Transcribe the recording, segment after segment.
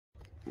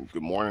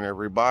Good morning,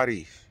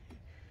 everybody.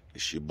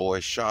 It's your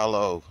boy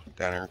Shyloe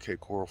down here in Cape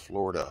Coral,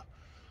 Florida.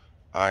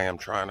 I am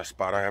trying a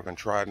spot I haven't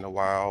tried in a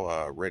while,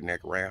 redneck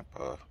ramp,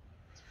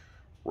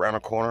 around the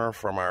corner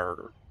from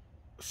our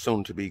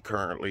soon-to-be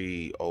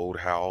currently old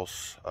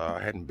house.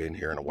 I hadn't been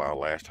here in a while.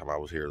 Last time I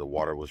was here, the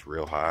water was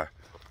real high,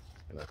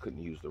 and I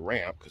couldn't use the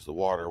ramp because the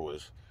water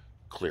was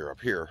clear up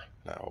here.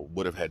 Now, I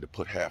would have had to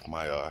put half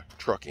my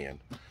truck in.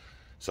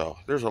 So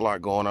there's a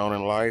lot going on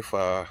in life.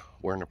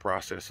 We're in the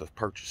process of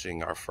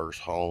purchasing our first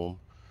home,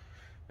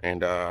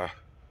 and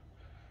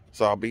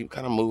so I'll be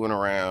kind of moving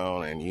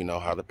around, and you know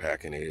how the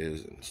packing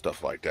is and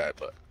stuff like that.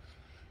 But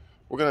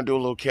we're gonna do a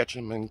little catch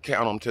them and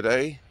count them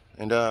today,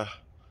 and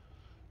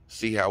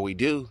see how we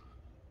do.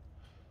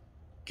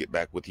 Get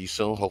back with you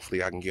soon.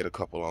 Hopefully I can get a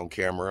couple on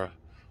camera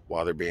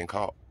while they're being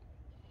caught.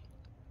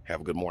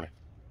 Have a good morning.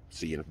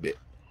 See you in a bit.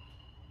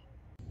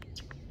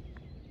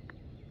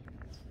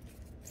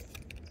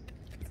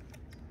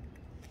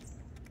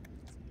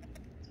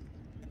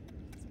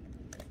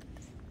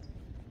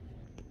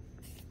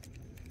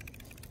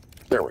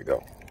 There we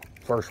go.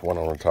 First one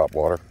on the top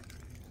water.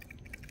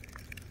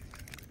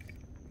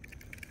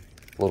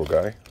 Little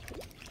guy.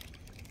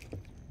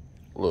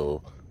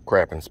 Little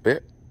crap and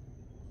spit.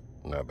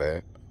 Not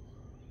bad.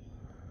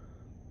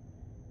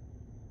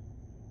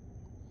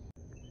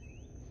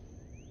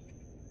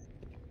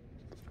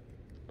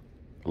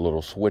 A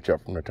little switch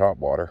up from the top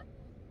water.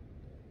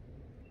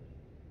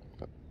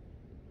 That's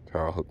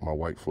how I hook my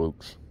white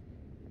flukes.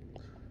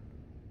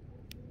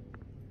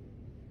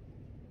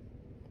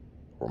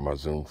 Or my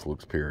zoom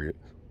flukes, period.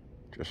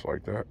 Just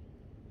like that.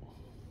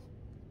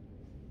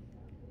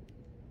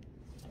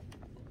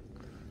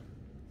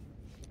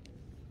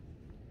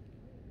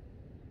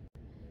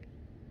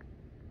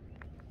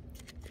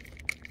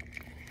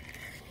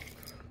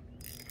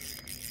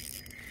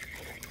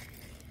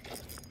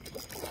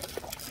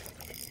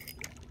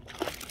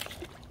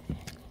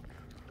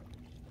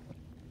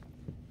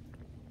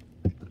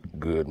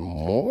 Good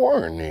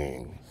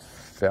morning,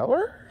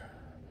 feller.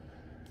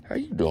 How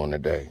you doing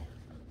today?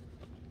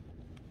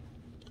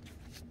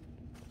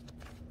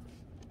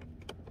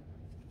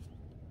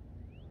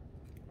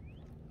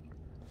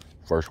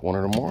 First one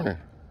of the morning.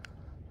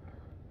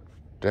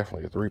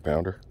 Definitely a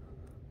 3-pounder.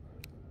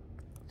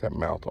 That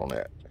mouth on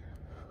that.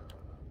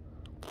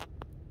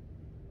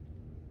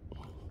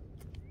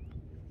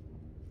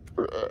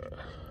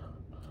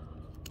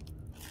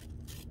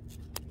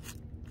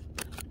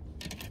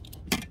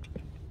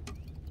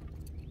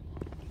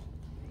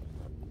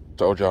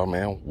 Told y'all,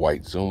 man,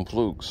 white zoom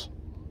flukes.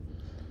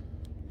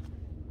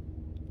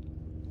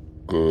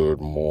 Good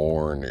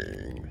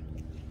morning.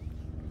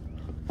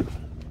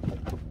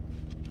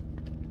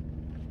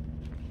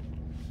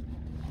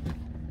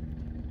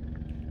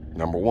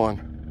 Number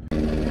one.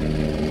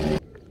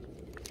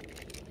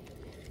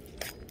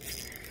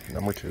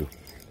 Number two.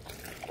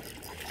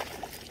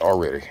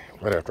 Already,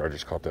 right after I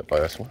just caught that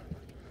last one.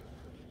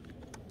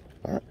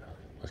 All right,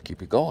 let's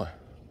keep it going.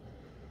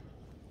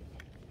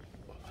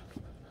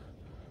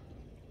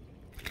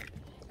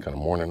 Kind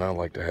of morning I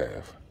like to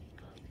have,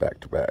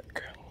 back to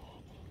back.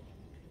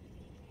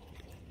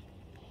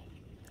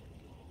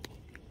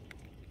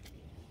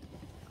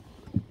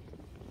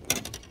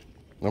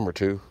 Number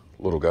two,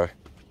 little guy.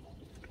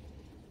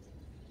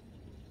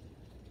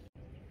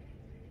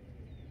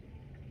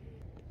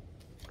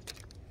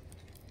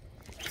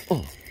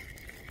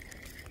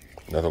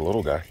 Another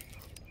little guy.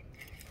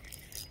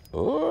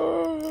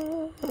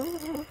 Oh.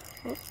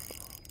 There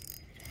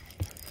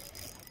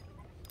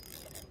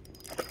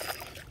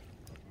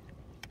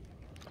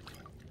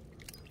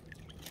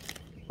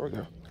we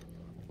go.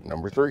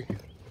 Number three.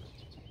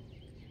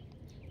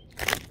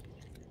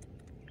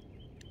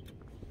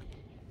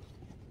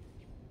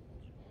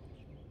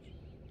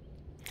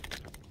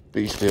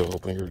 Be still,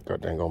 open your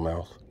goddamn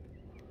mouth.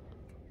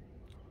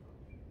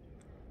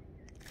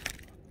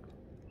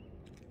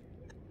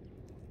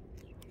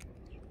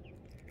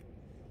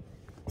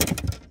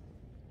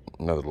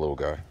 Another little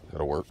guy.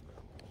 That'll work.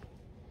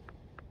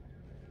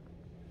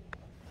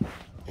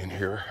 In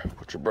here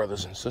with your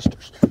brothers and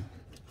sisters.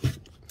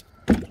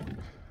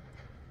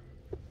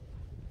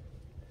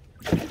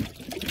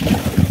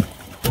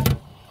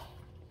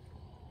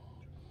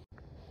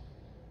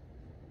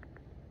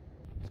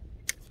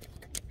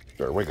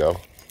 There we go.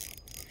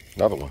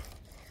 Another one.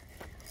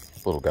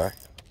 Little guy.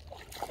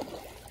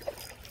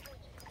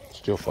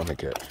 Still fun to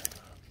catch.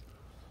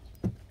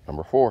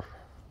 Number four.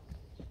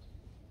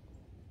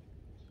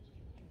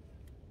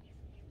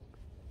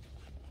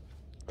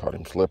 Caught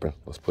him slipping.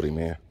 Let's put him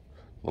in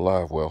the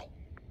live well.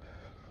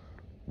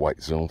 White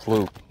zoom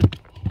fluke.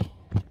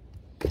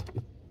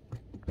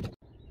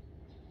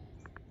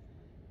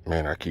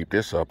 Man, I keep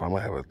this up, I'm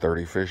gonna have a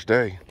 30 fish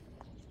day.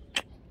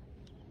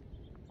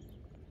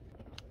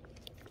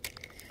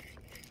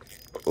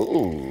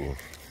 Ooh.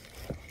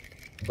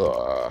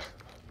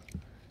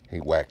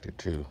 He whacked it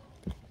too.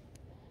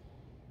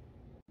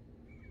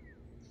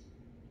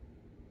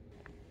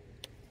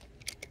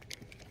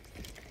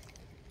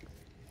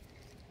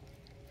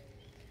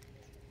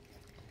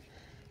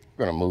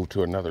 gonna move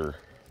to another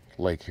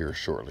lake here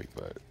shortly,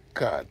 but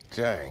god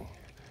dang,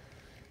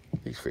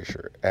 these fish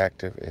are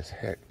active as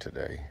heck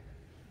today.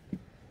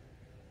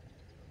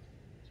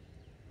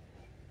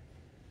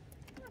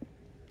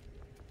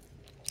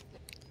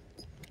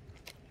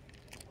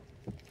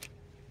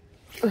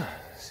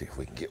 See if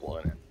we can get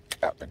one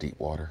out in the deep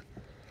water.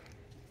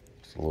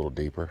 Just a little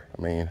deeper.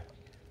 I mean,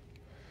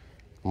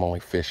 I'm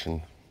only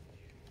fishing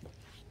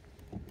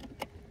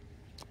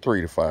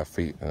 3 to 5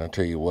 feet, and I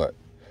tell you what,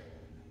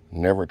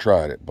 never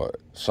tried it, but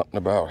something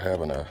about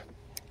having a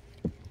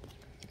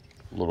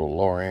little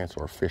Lowrance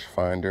or fish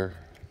finder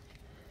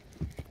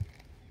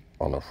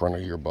on the front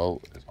of your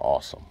boat is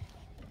awesome.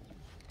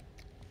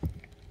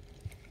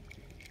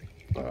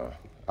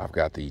 I've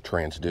got the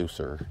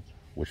transducer,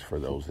 which for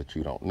those that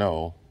you don't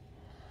know,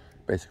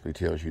 basically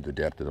tells you the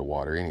depth of the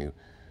water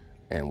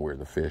and where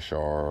the fish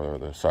are, or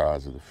the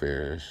size of the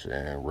fish,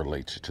 and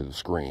relates it to the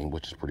screen,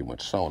 which is pretty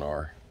much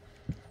sonar.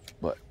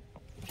 But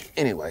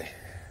anyway,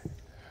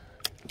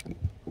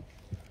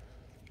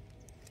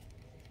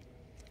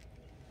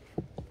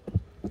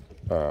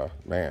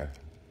 man,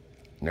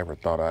 never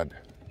thought I'd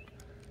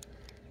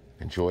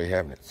enjoy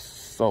having it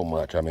so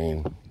much. I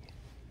mean,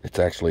 it's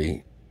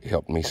actually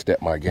helped me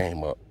step my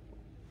game up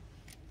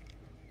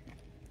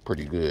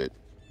pretty good.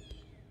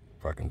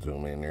 If I can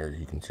zoom in there,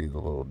 you can see the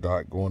little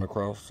dot going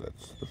across.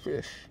 That's the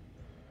fish.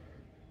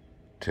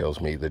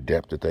 Tells me the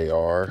depth that they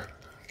are.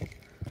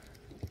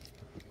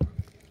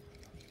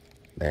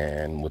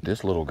 And with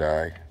this little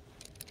guy,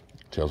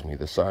 tells me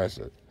the size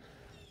of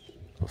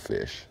a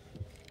fish,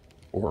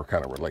 or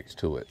kind of relates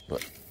to it.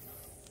 But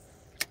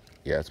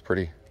yeah, it's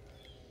pretty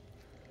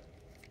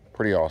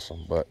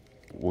awesome. But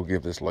we'll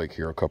give this lake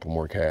here a couple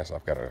more casts.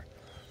 I've got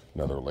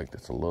another lake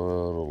that's a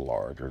little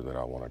larger that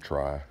I want to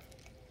try.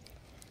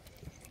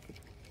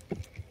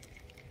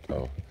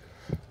 So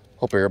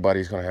hope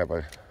everybody's gonna have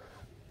a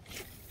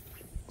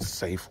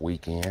safe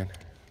weekend.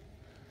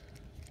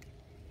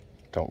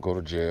 Don't go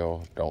to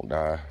jail, don't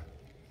die.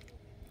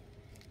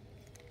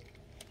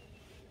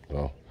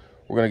 So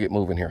we're gonna get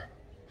moving here.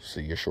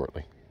 See you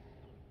shortly.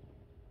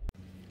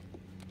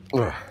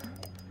 There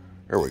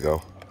we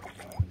go.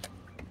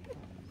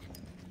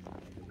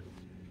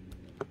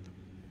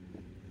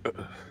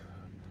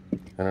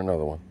 And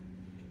another one.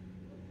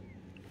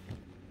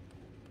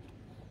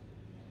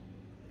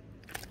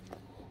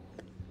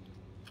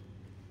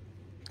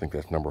 I think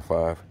that's number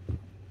 5.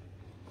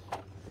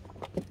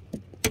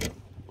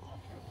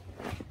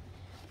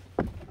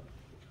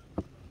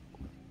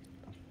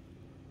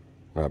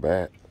 Not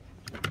bad.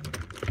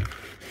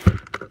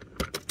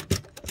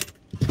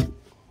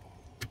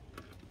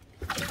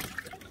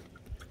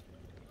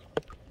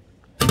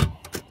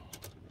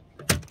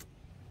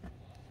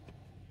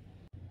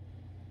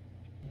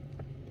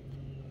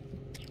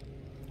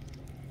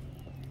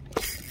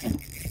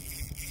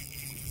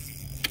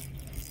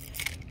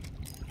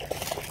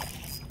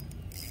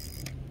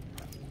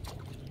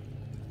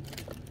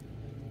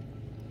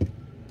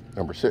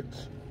 Number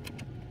 6.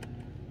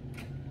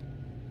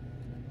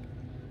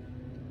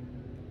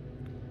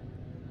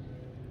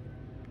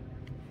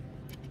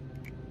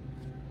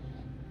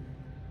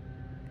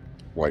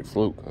 White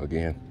fluke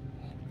again.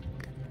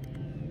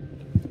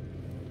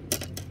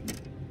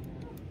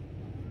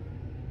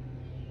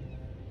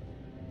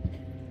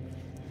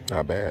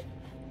 Not bad.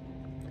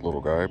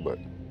 Little guy, but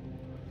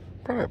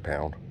probably a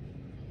pound.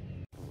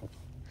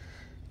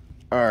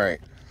 All right,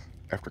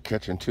 after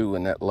catching 2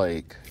 in that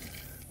lake,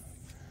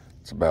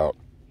 it's about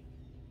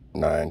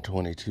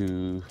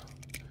 9:22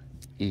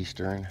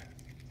 Eastern.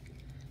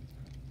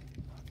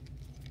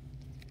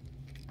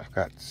 I've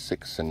got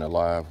 6 in the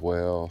live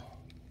well.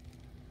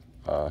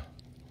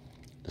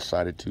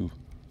 Decided to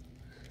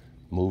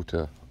move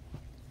to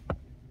a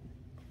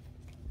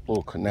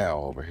little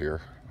canal over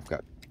here. I've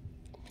got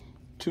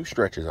 2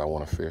 stretches I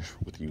want to fish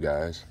with you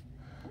guys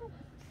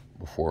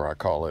before I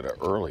call it an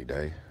early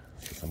day,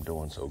 since I'm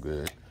doing so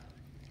good.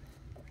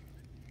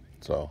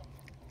 So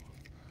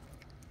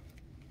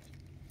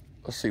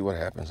let's see what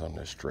happens on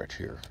this stretch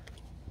here.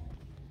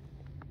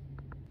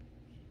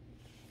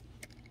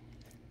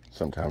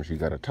 Sometimes you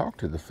got to talk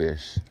to the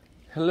fish.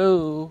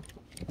 Hello.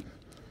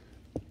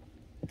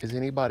 Is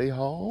anybody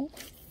home?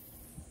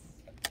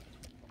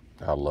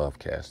 I love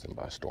casting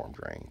by storm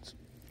drains.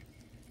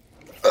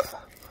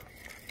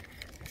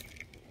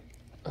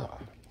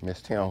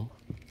 Missed him.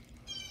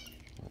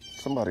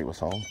 Somebody was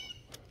home.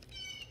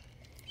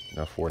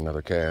 Enough for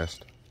another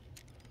cast.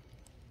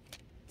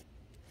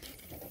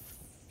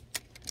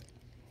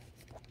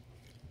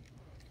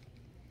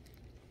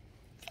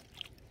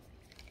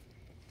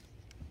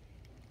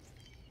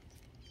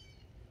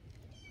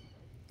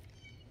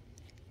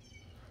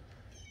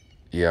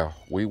 Yeah,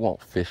 we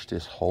won't fish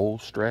this whole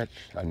stretch.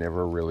 I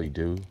never really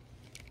do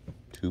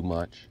too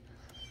much,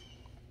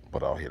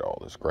 but I'll hit all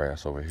this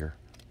grass over here.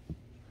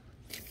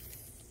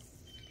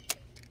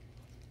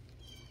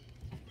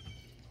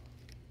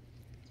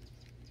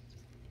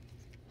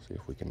 See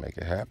if we can make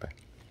it happen.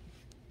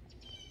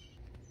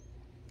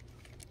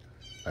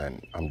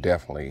 And I'm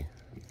definitely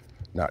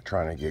Not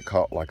trying to get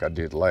caught like I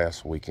did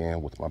last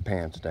weekend with my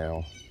pants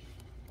down.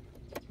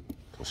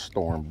 A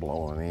storm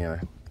blowing in.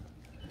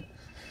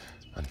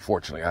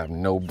 Unfortunately, I have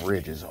no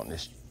bridges on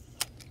this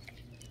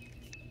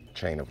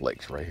chain of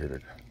lakes right here to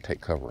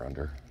take cover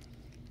under.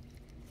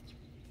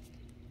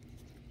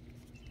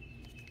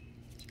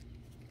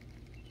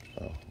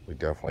 So we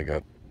definitely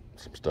got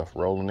some stuff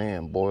rolling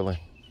in, boiling.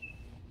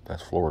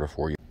 That's Florida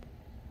for you.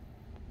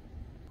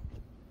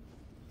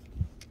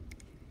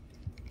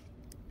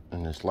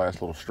 And this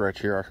last little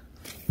stretch here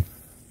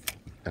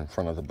in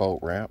front of the boat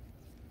ramp,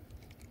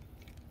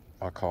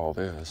 I call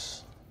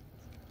this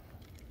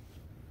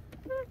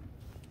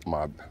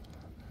my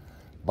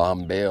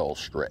Bombell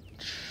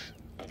stretch.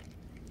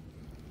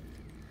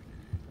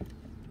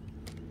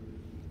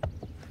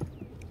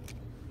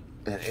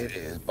 And it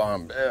is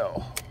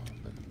Bombell.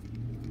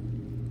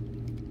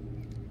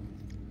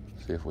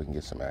 See if we can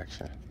get some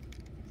action.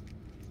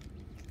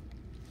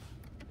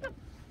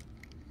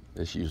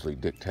 This usually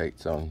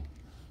dictates on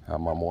how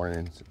my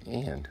mornings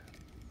end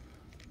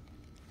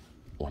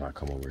when I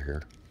come over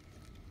here.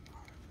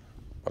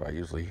 But I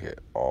usually hit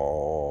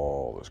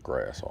all this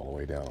grass all the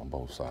way down on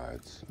both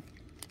sides.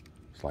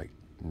 It's like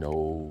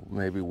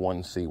maybe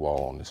one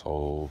seawall on this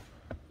whole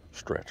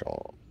stretch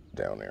on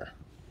down there.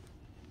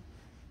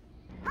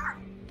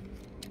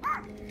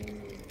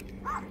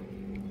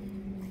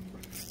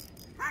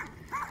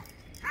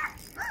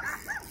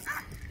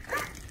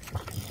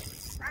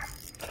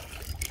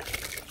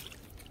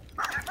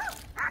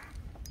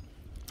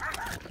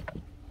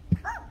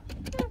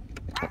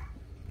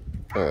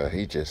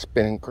 He's just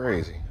spinning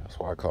crazy. That's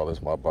why I call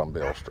this my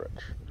Bombell stretch.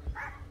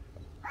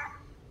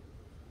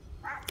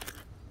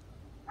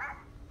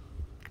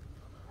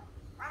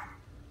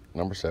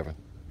 Number 7,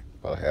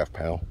 about a ½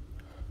 pound.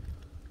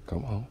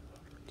 Come on,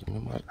 give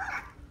me my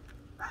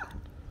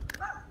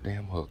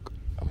damn hook.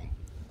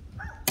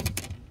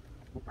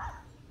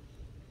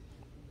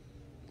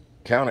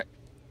 Count it.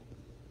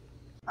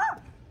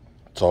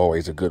 It's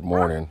always a good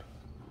morning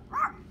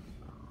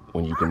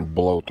when you can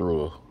blow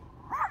through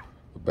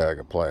a bag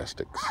of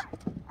plastics.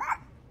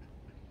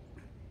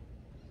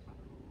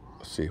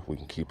 Let's see if we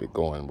can keep it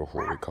going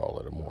before we call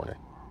it a morning.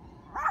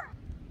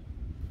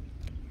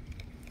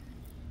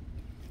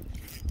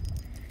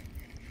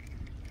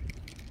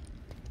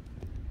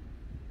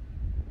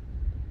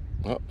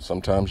 Oh,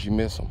 sometimes you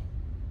miss them.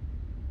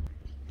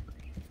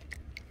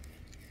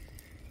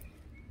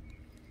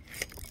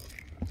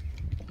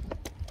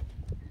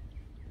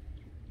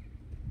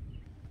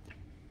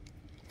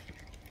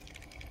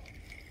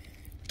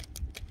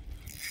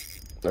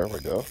 There we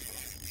go.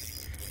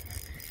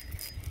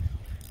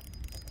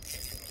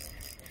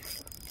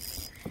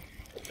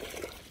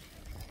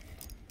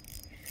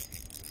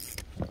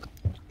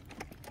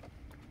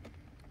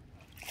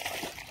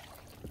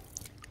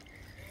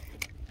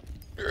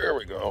 There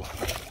we go.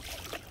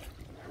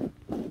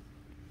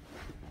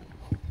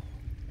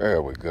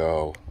 There we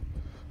go.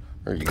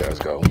 There you guys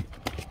go.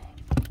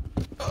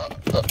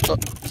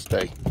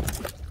 Stay.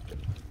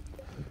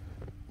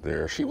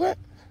 There she went.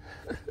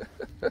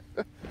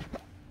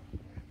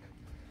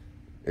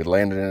 It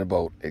landed in a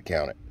boat. It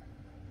counted.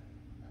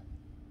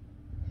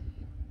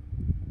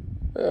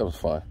 That was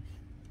fun.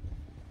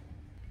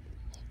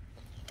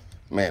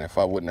 Man, if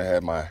I wouldn't have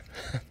had my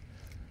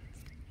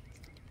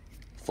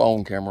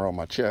phone camera on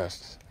my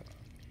chest,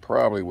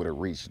 probably would have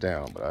reached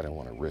down, but I didn't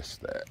want to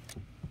risk that.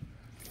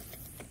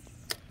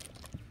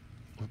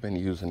 We've been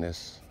using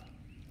this.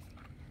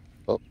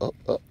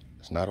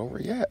 It's not over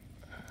yet.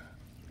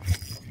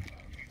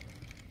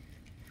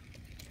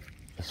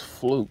 It's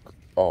fluke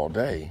all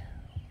day.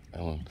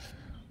 And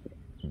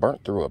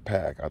burnt through a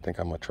pack. I think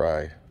I'm gonna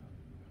try a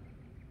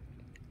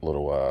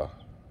little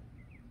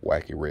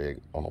wacky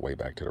rig on the way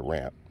back to the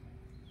ramp.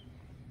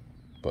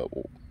 But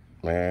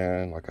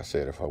man, like I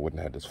said, if I wouldn't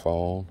have had this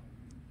phone,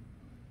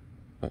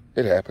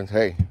 it happens.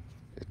 Hey,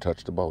 it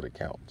touched the boat, it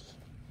counts.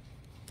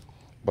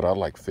 But I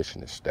like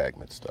fishing this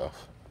stagnant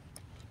stuff.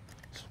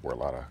 This is where a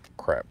lot of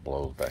crap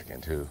blows back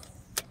into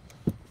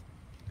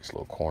these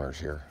little corners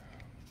here.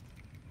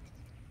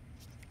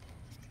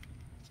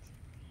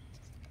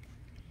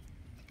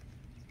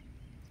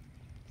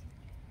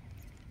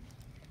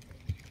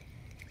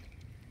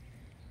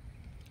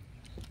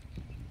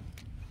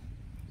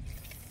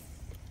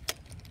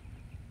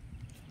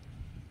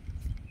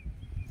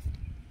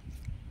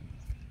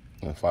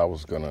 If I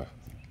was gonna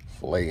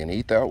fillet and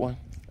eat that one,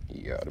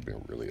 yeah, I'd have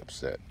been really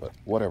upset, but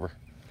whatever.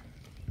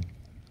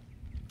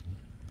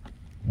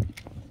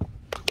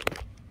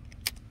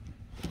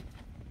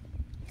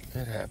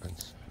 It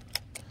happens.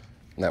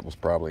 And that was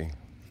probably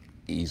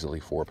easily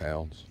 4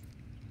 pounds.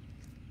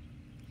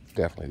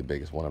 Definitely the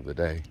biggest one of the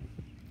day.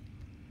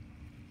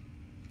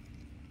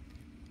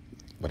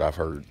 But I've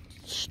heard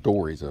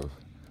stories of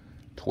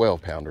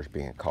 12-pounders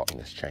being caught in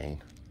this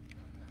chain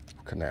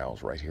of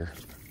canals right here.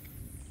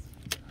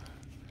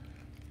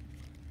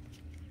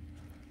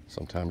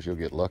 Sometimes you'll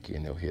get lucky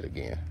and they'll hit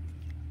again.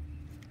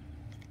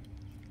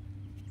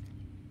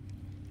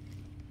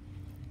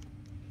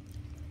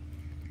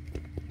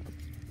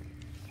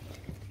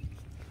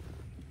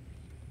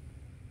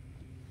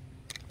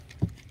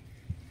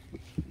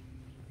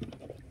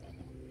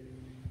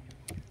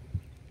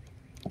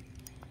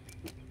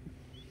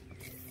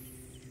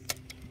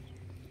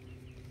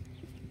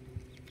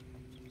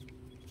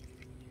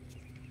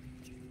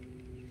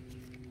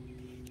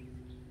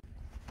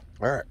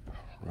 All right,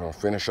 we're gonna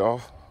finish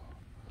off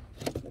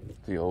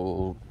the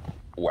old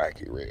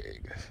wacky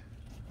rig.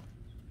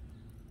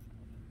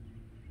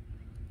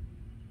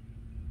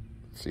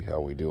 See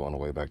how we do on the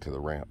way back to the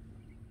ramp.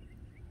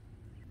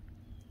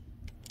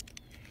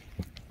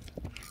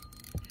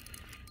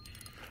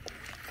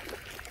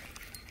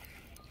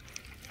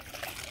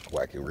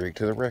 Wacky rig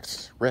to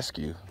the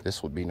rescue.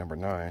 This would be number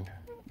 9.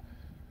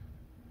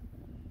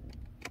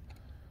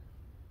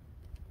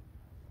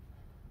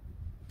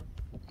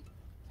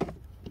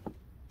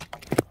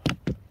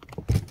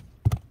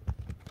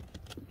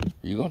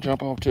 You gonna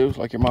jump off too,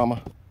 like your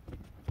mama?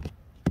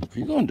 If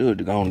you're gonna do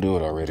it, go and do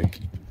it already.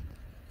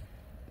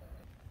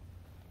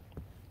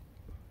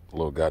 The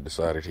little guy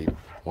decided he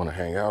want to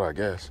hang out, I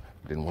guess.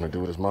 Didn't want to do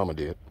what his mama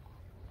did.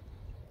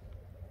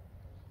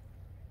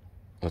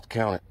 Let's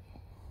count it.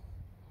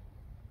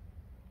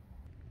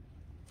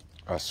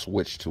 I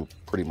switched to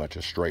pretty much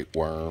a straight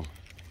worm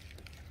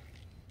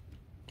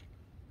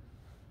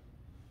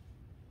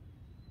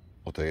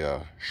with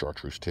a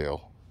chartreuse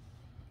tail.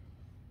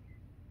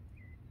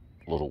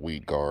 Little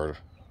weed guard,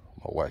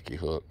 my wacky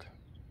hook,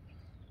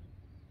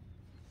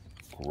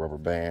 a rubber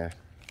band.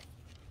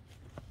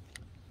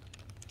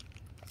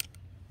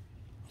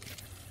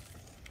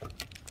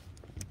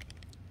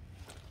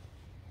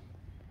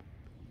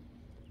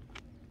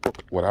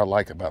 What I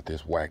like about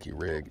this wacky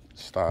rig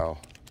style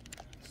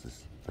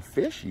is the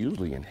fish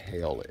usually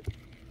inhale it.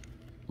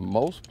 For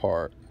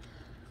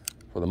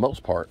the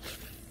most part,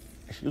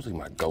 it's usually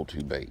my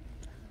go-to bait.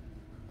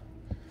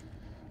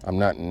 I'm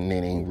not in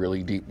any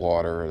really deep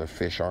water. The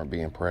fish aren't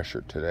being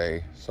pressured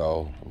today,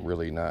 so I'm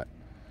really not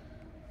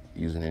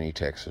using any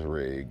Texas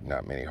rig,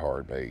 not many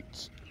hard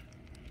baits.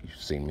 You've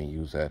seen me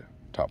use that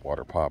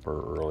topwater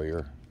popper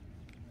earlier.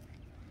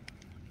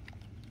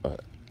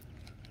 But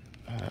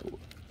I'll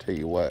tell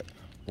you what,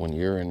 when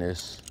you're in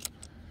this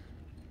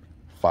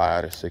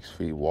 5 to 6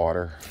 feet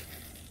water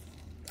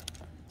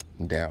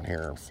down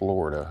here in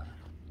Florida,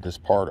 this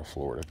part of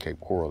Florida, Cape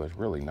Coral, there's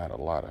really not a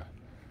lot of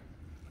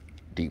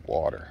deep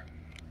water.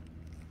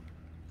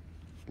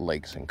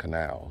 Lakes and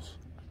canals.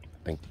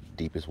 I think the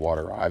deepest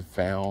water I've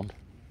found,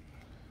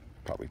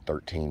 probably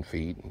 13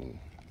 feet, and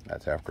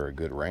that's after a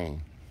good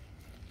rain.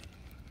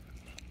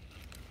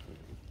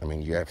 I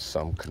mean, you have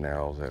some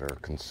canals that are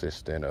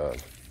consistent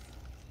of,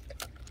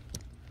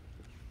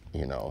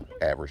 you know,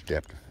 average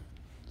depth of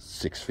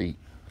 6 feet.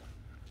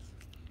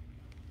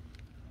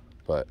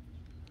 But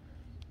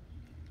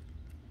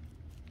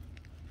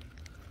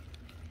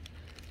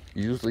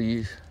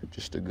usually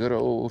just a good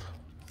old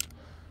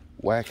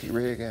wacky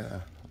rig and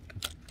a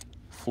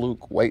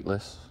fluke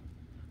weightless,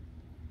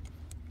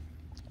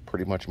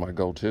 pretty much my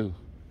go-to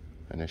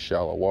in this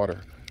shallow water.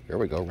 There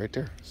we go, right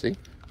there. See?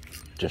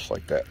 Just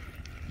like that.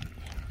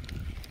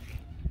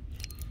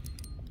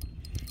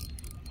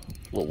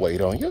 A little weight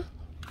on you.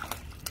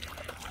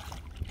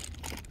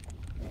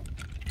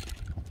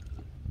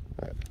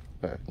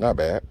 Not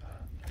bad.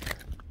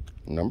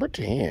 Number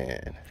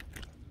 10.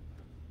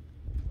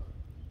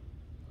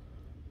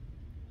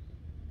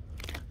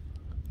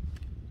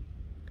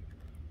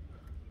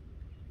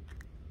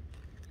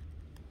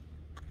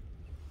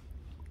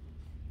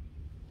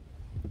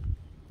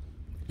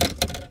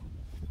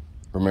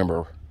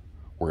 Remember,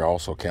 we're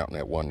also counting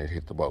that one that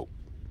hit the boat.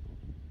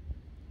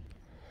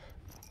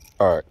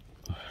 All right,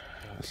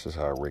 this is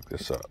how I rig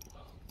this up.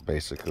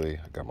 Basically,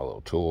 I got my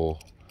little tool.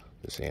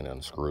 This end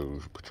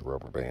unscrews, put your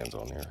rubber bands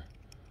on there.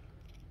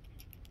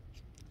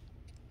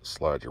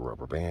 Slide your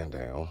rubber band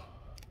down.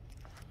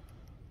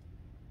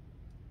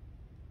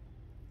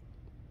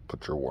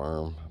 Put your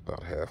worm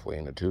about halfway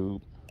in the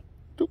tube.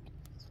 Doop.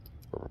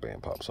 Rubber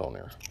band pops on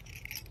there.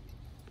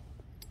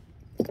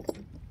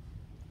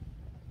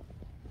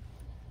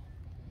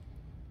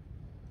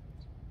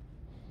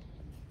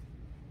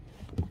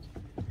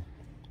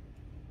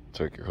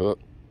 Take your hook,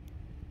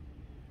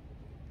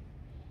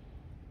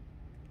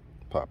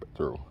 pop it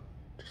through,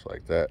 just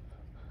like that.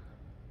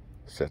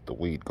 Set the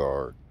weed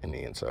guard in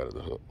the inside of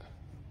the hook.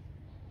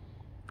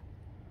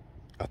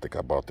 I think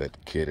I bought that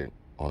kit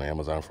on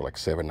Amazon for like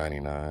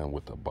 $7.99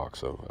 with a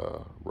box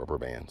of rubber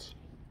bands.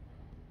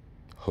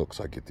 Hooks,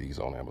 I get these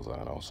on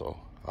Amazon also.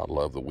 I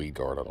love the weed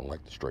guard. I don't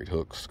like the straight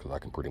hooks because I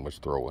can pretty much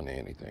throw into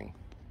anything.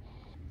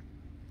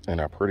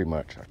 And I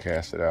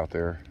cast it out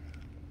there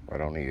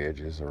right on the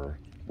edges or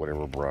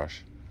whatever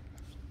brush.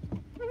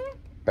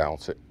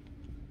 Bounce it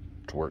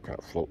to where it kind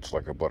of floats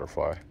like a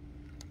butterfly.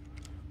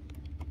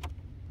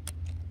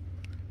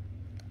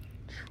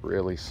 It's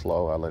really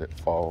slow. I let it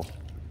fall.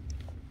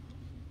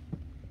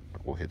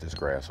 We'll hit this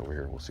grass over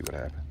here. We'll see what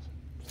happens.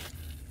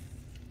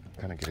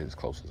 Kind of get it as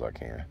close as I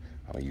can.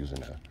 I'm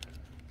using a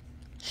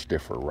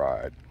stiffer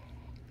rod.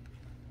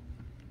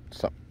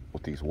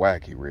 With these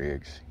wacky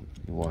rigs,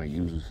 you want to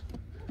use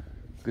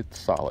a good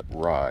solid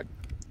rod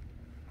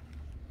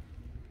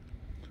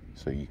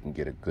so you can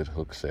get a good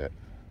hook set.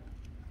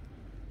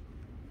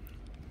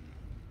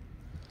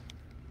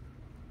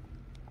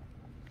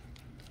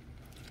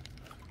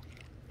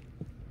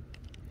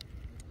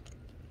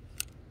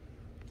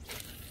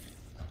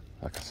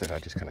 Like I said, I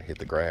just kind of hit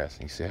the grass.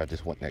 And you see how I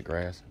just went in that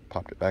grass,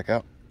 popped it back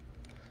out?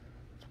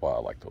 That's why I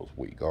like those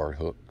weed guard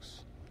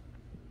hooks.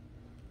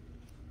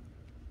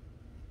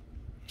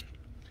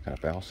 Just kind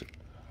of bounce it,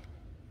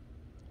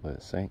 let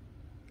it sink.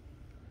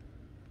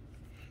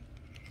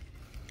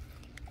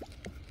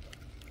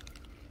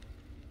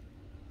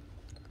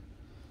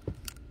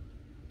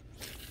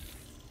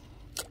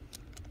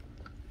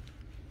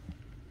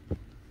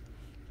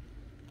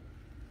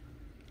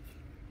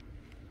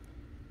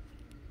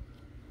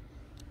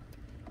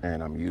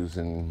 And I'm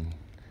using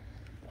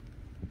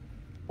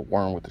a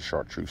worm with the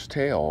chartreuse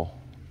tail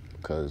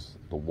because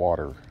the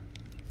water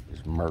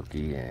is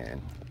murky, and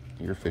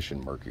you're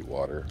fishing murky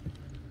water.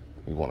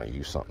 You want to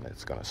use something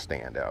that's going to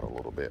stand out a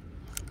little bit.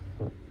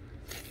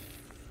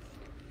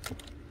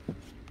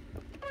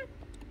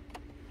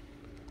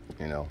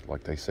 You know,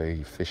 like they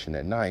say, fishing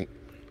at night,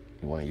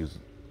 you want to use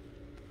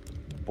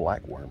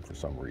black worm for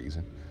some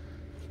reason.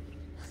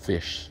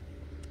 Fish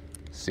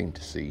seem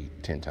to see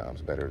 10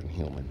 times better than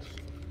humans.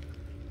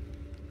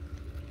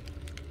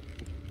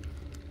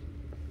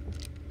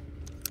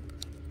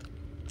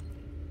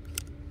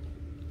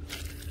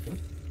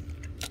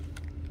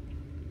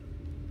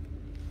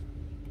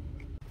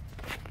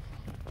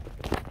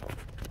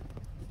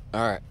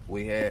 All right,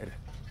 we had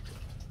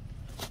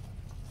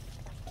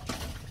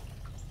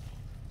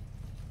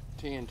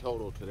 10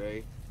 total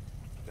today.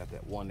 Got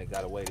that one that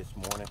got away this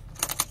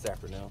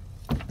afternoon.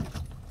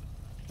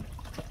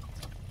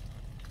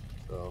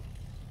 So,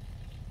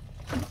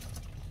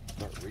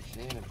 start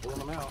reaching in and pulling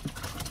them out.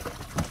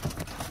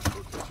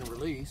 For catch and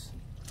release,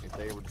 if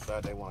they ever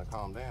decide they want to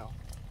calm down.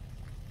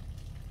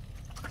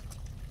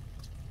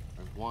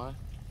 There's one.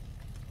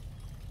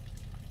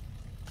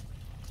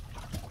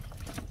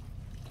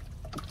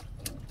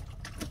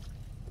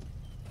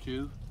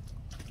 Two.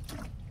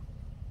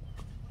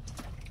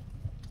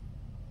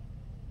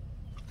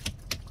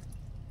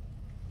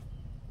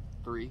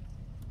 Three.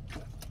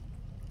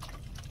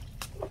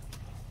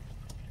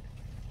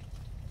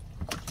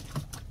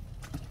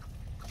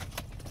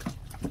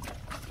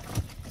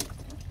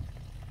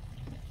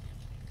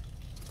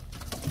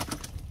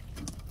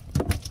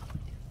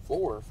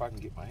 Four, if I can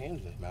get my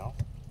hands in his mouth.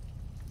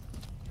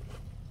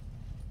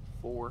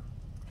 Four.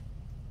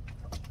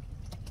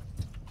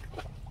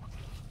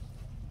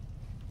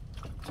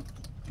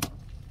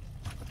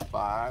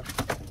 Five.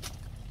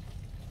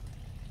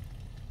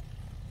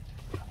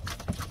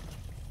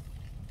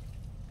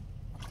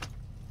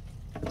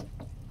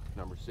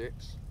 Number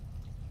six.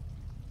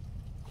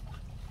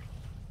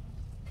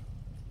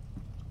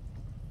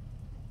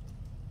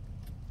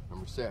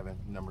 Number seven.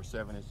 Number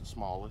seven is the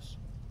smallest.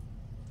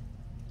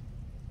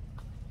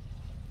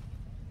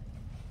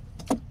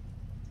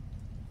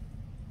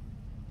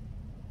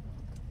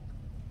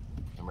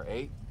 Number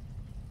eight.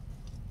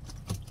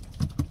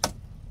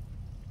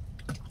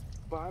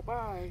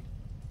 Bye-bye.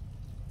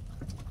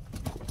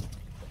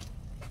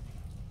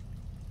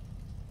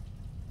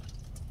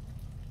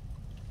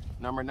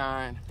 Number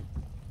 9,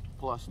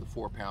 plus the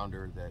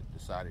 4-pounder that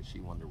decided she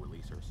wanted to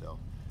release herself.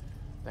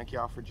 Thank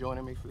y'all for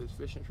joining me for this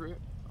fishing trip.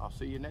 I'll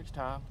see you next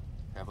time.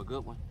 Have a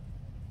good one.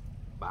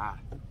 Bye.